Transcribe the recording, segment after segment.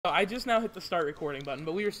I just now hit the start recording button,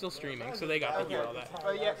 but we were still streaming, so they got to hear all that.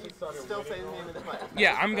 Oh yeah, you still say the name of the fight.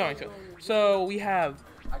 Yeah, I'm going to. So we have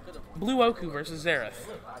Blue Wokou versus Zairith.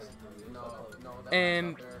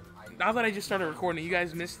 And now that I just started recording, you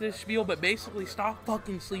guys missed this spiel, but basically stop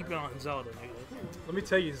fucking sleeping on Zelda, nigga. Let me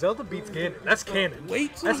tell you, Zelda beats Ganon. That's canon.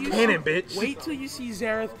 That's canon, bitch. Wait till you see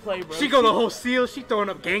Zairith play, bro. She go the whole seal. She throwing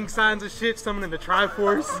up gang signs and shit, summoning the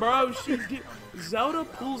Triforce. Bro, Zelda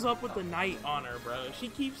pulls up with the knight on her, bro. She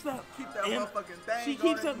keeps that. She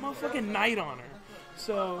keeps that motherfucking knight on her.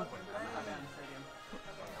 So.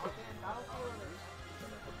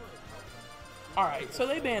 Alright, so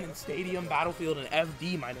they banned in Stadium, Battlefield, and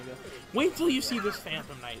FD, my nigga. Wait till you see this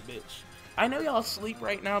Phantom Knight, bitch. I know y'all asleep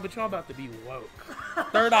right now, but y'all about to be woke.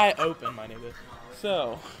 Third eye open, my nigga.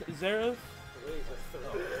 So, Zairith.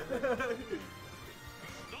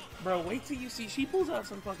 Bro, wait till you see. She pulls out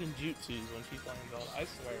some fucking jutsus when she's playing Zelda. I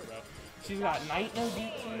swear, bro. She's got Night no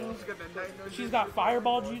Jutsu. She's got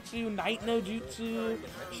Fireball Jutsu, Night no Jutsu.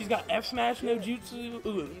 She's got F Smash no Jutsu.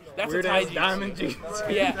 Ooh, that's Weird a Tai ass Jutsu. diamond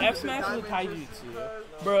jutsu. Yeah, F Smash is a Tai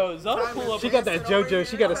Jutsu. Bro, Zelda pull up. She got that JoJo.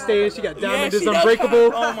 She got a stage. She got diamond is she does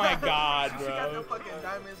unbreakable. Oh my god, bro. She got the fucking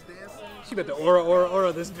diamonds dancing. She got the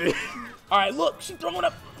aura this big. All right, look, she's throwing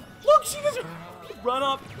up. Look, she does run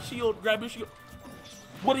up, shield, grab her shield.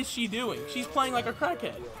 What is she doing? She's playing like a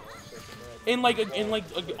crackhead. In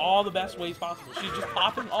all the best ways possible. She's just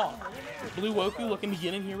popping off. Blue Wokou looking to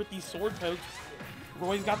get in here with these sword pokes.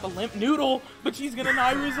 Roy's got the limp noodle, but she's gonna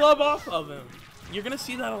Nairu's love off of him. You're gonna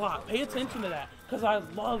see that a lot. Pay attention to that, because I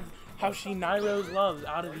love how she Nairo's loves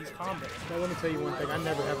out of these combos. Now let me tell you one thing. I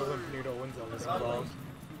never have a limp noodle wins on this involved.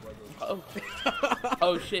 Oh.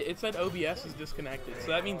 Oh shit, it said OBS is disconnected, so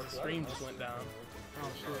that means the stream just went down. Oh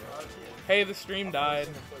shit. Hey, the stream died.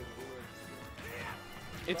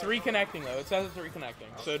 It's reconnecting though. It says it's reconnecting.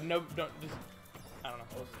 So don't just. I don't know.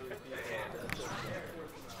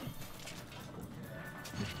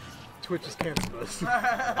 Twitch is canceled us.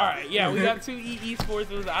 Alright, yeah, we got two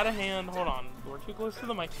esports. It was out of hand. Hold on. We're too close to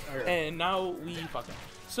the mic. Okay. And now we fucking.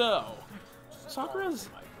 So, Sakura's.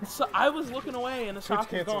 So I was looking away and the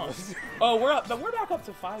Sakura's gone. Oh, we're up, but we're back up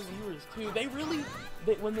to 5 viewers too. They really,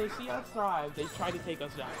 when they see us thrive, they try to take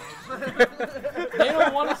us down. They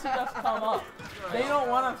don't want to see us come up. They don't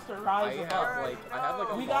want us to rise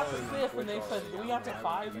above. We got to 5th and they said we got to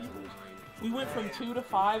 5 viewers. We went from 2 to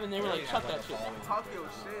 5 and they were like, shut that shit down. Talk your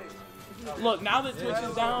shit. Look, now that Twitch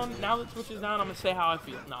is down, I'm gonna say how I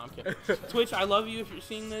feel. No, I'm kidding. Twitch, I love you. If you're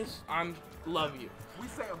seeing this, love you. We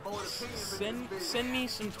say a bold opinion. Send me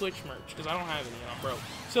some Twitch merch, because I don't have any, and I'm broke.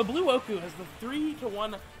 So Blue Wokou has the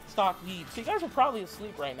 3-1 stock lead. So you guys are probably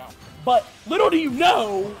asleep right now. But little do you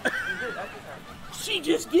know, she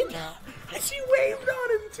just did that. And she waved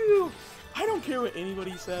on him too. I don't care what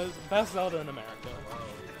anybody says. Best Zelda in America.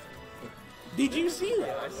 Did you see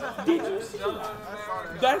that? Did you see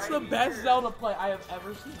that? That's the best Zelda play I have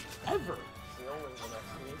ever seen. Ever.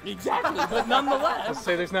 Exactly, but nonetheless. Let's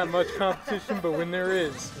say there's not much competition, but when there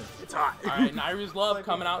is, it's hot. Alright, Nairu's love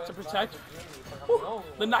coming out to protect. Ooh,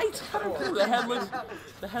 the knight's coming through.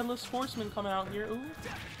 The headless horseman coming out here. Ooh.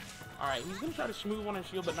 Alright, he's gonna try to schmooze on her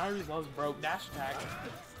shield, but Nairu's love's broke. Dash attack.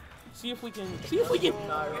 See if we can.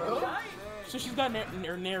 So she's got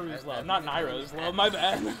Nairu's love, not Nairo's love. My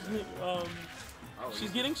bad. She's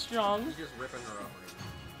getting strong. He's just ripping her up.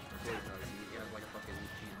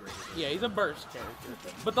 Yeah, he's a burst character.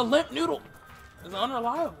 But the limp noodle is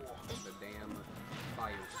unreliable. The damn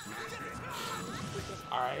fire.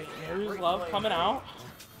 Alright, Nairu's love coming out.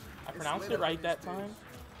 I pronounced it right that time.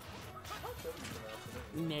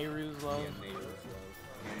 Nairu's love. Yeah,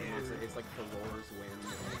 Nairu's love. It's like Ferora's win.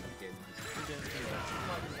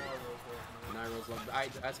 Nairu's love.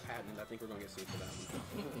 That's patent. I think we're gonna get sued for that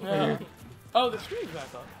one. Yeah. Oh, the stream's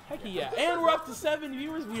back up. Heck yeah. And we're up to 7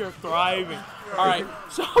 viewers. We are thriving. Alright,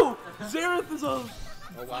 so Zairith is a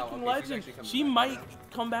fucking legend. She might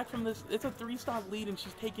come back from this. It's a 3-stock lead and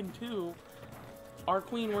she's taken 2. Our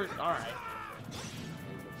queen worked. Alright.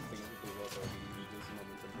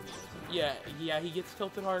 Yeah, he gets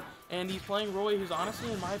tilted hard. And he's playing Roy, who's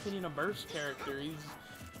honestly, in my opinion, a burst character. He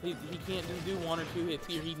can't just do 1 or 2 hits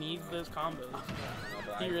here. He needs those combos.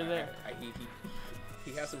 Here or there.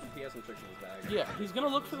 He has some tricks in his bag. Yeah, he's gonna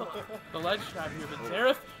look for the ledge trap here, but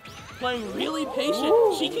Zairith playing really patient.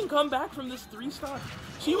 Ooh. She can come back from this 3-stock.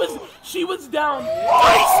 She was down 3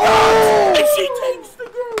 stocks, and she takes the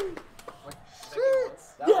game. Shit.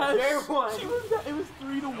 Yes, she was down. It was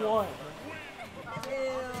 3-1.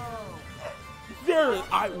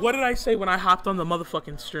 Zairith, what did I say when I hopped on the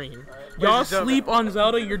motherfucking stream? Y'all sleep on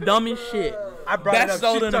Zelda, you're dumb as shit. I brought Best it up.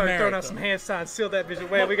 Zelda She in started throwing out America. some hand signs. Seal that vision.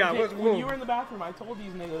 Wait, we got. When you were in the bathroom, I told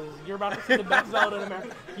these niggas, you're about to see the best Zelda in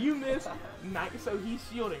America. You missed Knight, so he's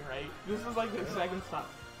shielding, right? This is like the second stop.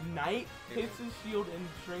 Knight hits his shield and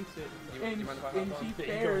shrinks it, and she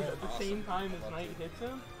fares at the same time as Knight hits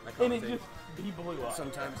him, and it just, he blew up.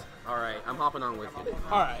 Sometimes. Alright, I'm hopping on with you.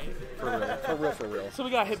 Alright. For real. So we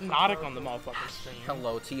got Hypnotic on the motherfucking stream.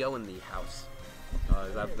 Hello, T.O. in the house.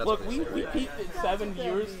 That's Look, what we they say, right? peaked at 7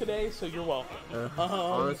 viewers today, so you're welcome.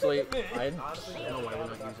 Honestly, I don't know why we're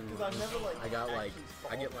not using.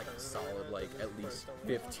 I get like a solid at least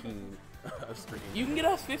 15 streams. You can get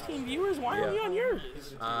us 15 viewers. Why aren't we on yours?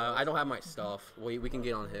 I don't have my stuff. We can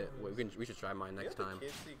get on hit. We should try mine next time.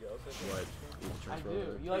 What? I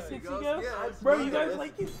do. You like Kitsy Ghost? Bro, you guys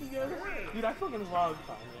like Kitsy Ghost? Dude, I fucking vlog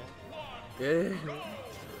fun, man. Yeah.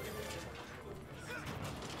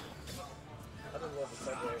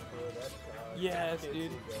 Yes,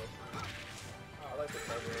 dude.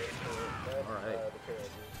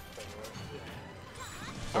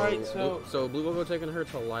 Alright, so Blue Wokou taking her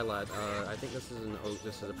to Lilat. I think this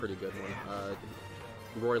is a pretty good one.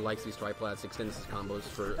 Roy likes these triplats, extends his combos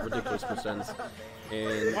for ridiculous percents.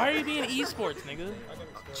 And why are you being esports, nigga?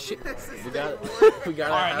 shit, we gotta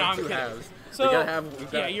Alright, have no, I'm two kidding. halves. So, we gotta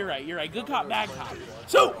have. yeah, you're right. Good cop, bad cop.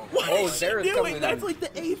 So, what is she Zairith doing? coming in. That's like the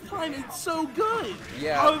 8th time. It's so good.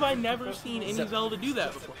 Yeah. How have I never seen any Zelda do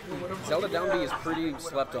that before? Zelda down B is pretty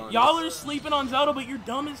slept on. Y'all are sleeping on Zelda, but you're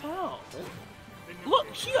dumb as hell. Look,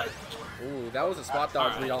 she got... Ooh, that was a spot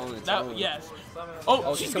dodge read all on its own. Yes.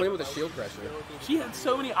 Oh, she's coming in with a shield pressure. She had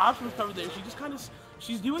so many options covered there. She just kind of...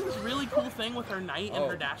 She's doing this really cool thing with her Knight and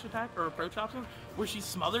her dash attack, or approach options, where she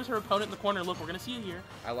smothers her opponent in the corner. Look, we're going to see it here.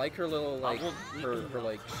 I like her little,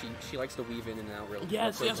 she likes to weave in and out real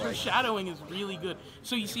Yes, quick, her shadowing is really good.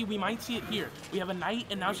 So you see, we might see it here. We have a Knight,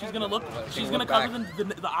 and now she's going to look, she's going to cover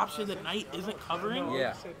the option that Knight isn't covering.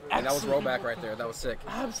 Yeah, and that was rollback right there. That was sick.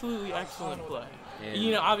 Absolutely excellent play. And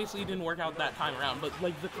you know, obviously it didn't work out that time around, but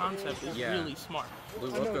like the concept is really smart.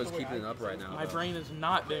 Blue Wokou's keeping it up right now. My brain is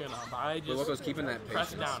not big enough. I just Blue Wokou's keeping that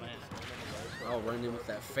press patience. down it. Oh, running in with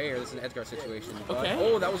that fair. This is an Edgar situation. Okay.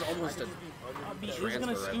 Oh, that was almost a He's transfer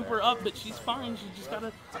gonna right scoop there. her up, but she's fine. She just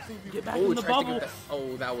gotta get back Oh, in the tries to bubble. get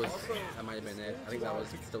that might have been it. I think that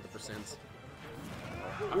was still the percents.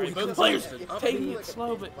 Alright, both players taking it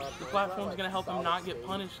slow, but the platform's gonna help him not get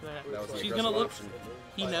punished there. That was the She's gonna aggressive look. option.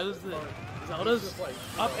 He knows that Zelda's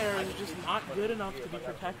up air is just not good enough to be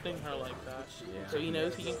protecting her like that. So he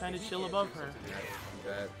knows he can kind of chill above her.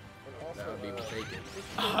 That would be mistaken.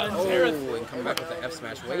 And Oh, Zairith, and come back with the F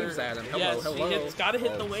smash waves at him. Hello, yes, hello. she's got to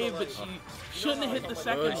hit the wave, but she shouldn't have hit the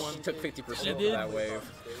second She one. took 50% She of did. that wave.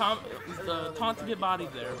 The taunt to get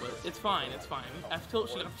bodied there, but it's fine, it's fine. F tilt,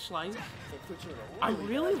 she got the slice. I'm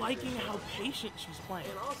really liking how patient she's playing.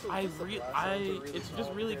 It's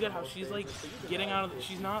just really good how she's like getting out of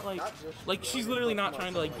she's not like she's literally not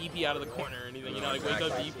trying to like BP out of the corner or anything, you know, like wake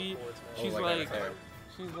up BP. She's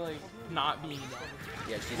she's like not being dumb.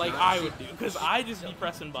 Yeah, she's like not, I would do, because I just be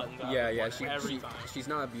pressing buttons out every time. She's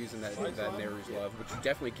not abusing that Naru's love, which you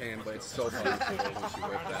definitely can, but it's so fun to feel when she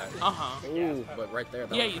whipped that. Ooh, but right there.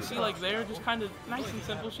 Yeah, you see, like there, just kind of nice and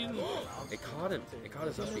simple. She didn't. It caught him. It caught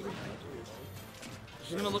his up B.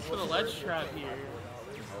 She's gonna look for the ledge trap here.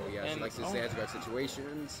 Oh yeah, she likes to say guard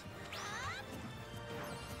situations.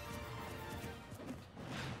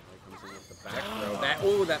 Comes in with the back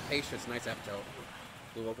throw. That patience, nice F tilt.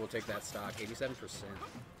 Blue Wokou will take that stock, 87%.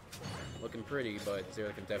 Looking pretty, but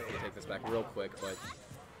Zairith can definitely take this back real quick, but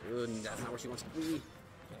that's not where she wants to be.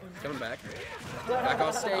 She's coming back. Back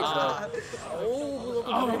off stage, though. Blue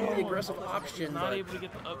Wokou the aggressive option. Not able to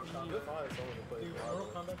get the up B.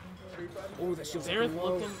 That shield's Zairith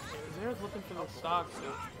low. looking for the stock, so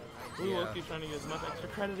Blue Wokou trying to get as much extra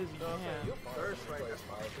credit as he can.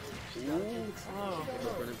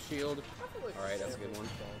 Burn him shield. Alright, that's a good one.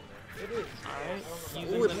 Alright,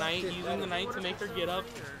 using the knight to make her get up.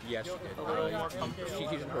 Yeah, she did. A little more comfortable.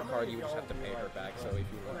 She's using her card, you would just have to pay her back, so if you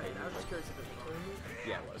want to pay her.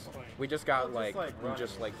 Yeah, it was. We just got generic.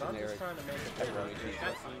 I'm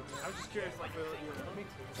just curious,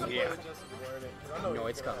 Yeah. No,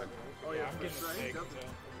 it's coming. Oh yeah, I'm getting sick, so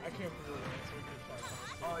I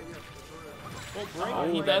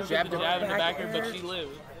can't He does get the jab in the backer, but she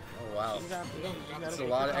lives. Oh wow. That's a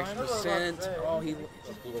lot of extra percent.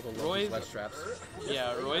 Roy's ledge traps.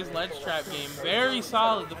 Yeah, Roy's ledge trap game, very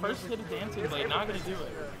solid. The first hit of Dancing Blade, not gonna do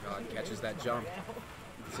it. God, catches that jump.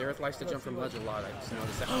 Zairith likes to jump from ledge a lot. I just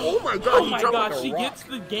noticed that. Oh my god! Oh my he jumped god, like a she rock. gets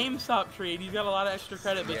the GameStop trade. He's got a lot of extra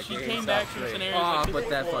credit, but Yeah, she GameStop came back from trade. scenarios Oh, like but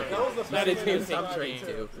that fucking that is GameStop insane. trade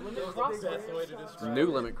too. That's the way to describe New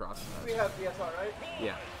limit cross. We have DSR, right?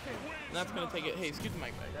 Yeah. And that's gonna take it. Hey, excuse the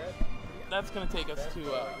mic back. That's gonna take us to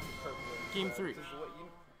game 3.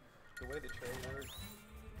 The way the trade works,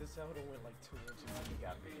 this would have went like 2 inches and he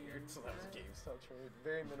got weird, so that was GameStop trade.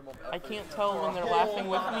 Very minimal effort. I can't tell when they're laughing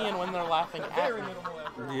with me and when they're laughing at Very me. minimal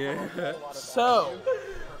effort. Yeah. So,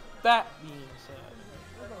 that being said,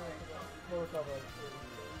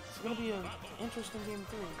 it's gonna be an interesting game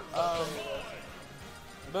 3.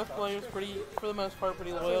 Both players for the most part,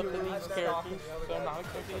 pretty loyal to these characters, so I'm not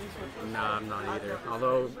expecting any switches. Nah, I'm not either.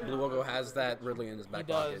 Although Blue Wokou has that Ridley in his back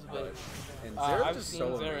He does, pocket, and I've Zairith is seen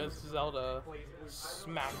so Zairith Zelda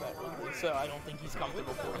smack that Ridley, so I don't think he's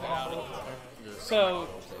comfortable pulling it out of his turn. So,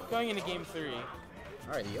 going into game 3.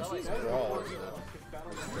 Alright, Yoshi's Brawl is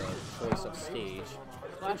the choice of stage.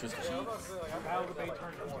 Interesting.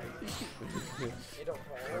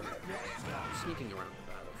 Sneaking around the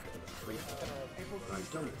battlefield. Free fall. I'm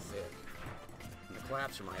done with it. And the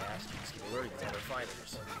collapse from my ass cheeks get alerted to other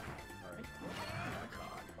fighters.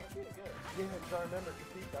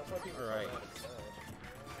 Alright.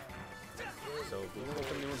 So, Blue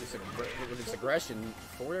Wokou with its aggression,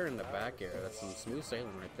 forward air in the back air. That's some smooth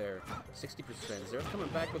sailing right there. 60%. Zairith coming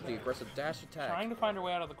back with the aggressive dash attack. Trying to find her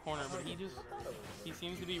way out of the corner, but he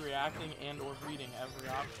seems to be reacting and or reading every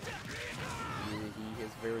option. He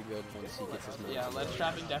is very good once he gets his moves. Yeah, ledge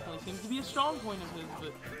trapping definitely seems to be a strong point of his,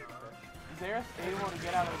 but Zairith able to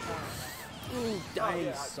get out of the corner. Ooh,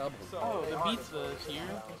 dying sub. Oh, the pizza is here.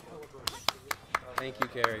 Thank you,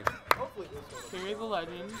 Carrie. Carrie the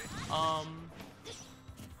legend.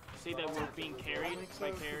 Say that we're being carried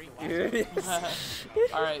by Carrie.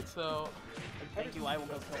 Alright, so Thank you, I will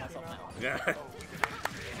go kill myself now. Yeah.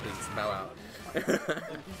 Please bow out.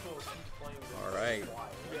 Alright.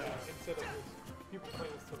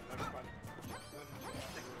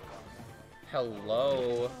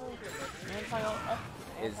 Hello.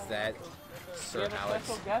 Is that we Sir have a Alex?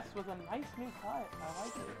 special guest with a nice new cut. I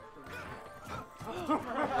like it.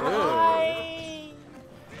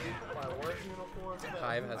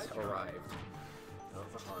 Hive has arrived.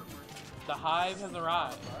 The hive has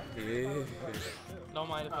arrived. Don't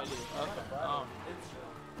mind if I do. Okay.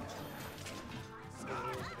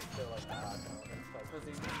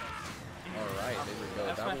 Alright, there we go.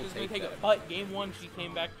 That That smash will is going to take take that. it. But game 1, she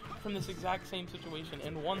came back from this exact same situation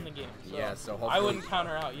and won the game. So Yeah, so I hopefully- wouldn't count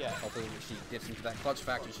her out yet. Hopefully she gets into that clutch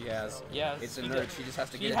factor she has. Yes, It's a she nerd. does. She just has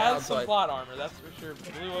to She get it has out, some but plot armor, that's for sure.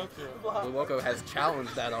 Blue Wokou. Blue Wokou has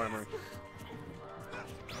challenged that armor.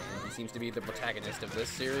 He seems to be the protagonist of this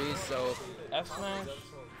series, so... F smash.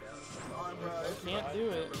 Can't do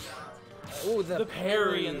it. Oh, The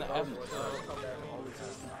parry and the F.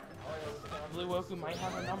 Blue Wokou might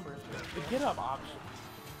have a number. The get up option.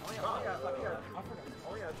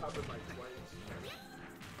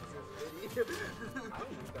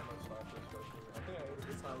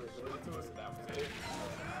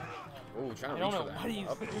 Oh, trying I to don't reach know for that. what he's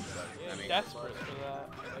Up. I mean, desperate for that.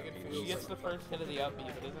 He gets the first hit of the up B,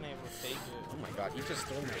 but isn't able to take it. oh my god, he just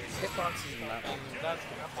threw me hitboxes and that. And that's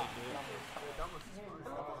gonna take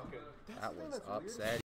it. That was upsetting.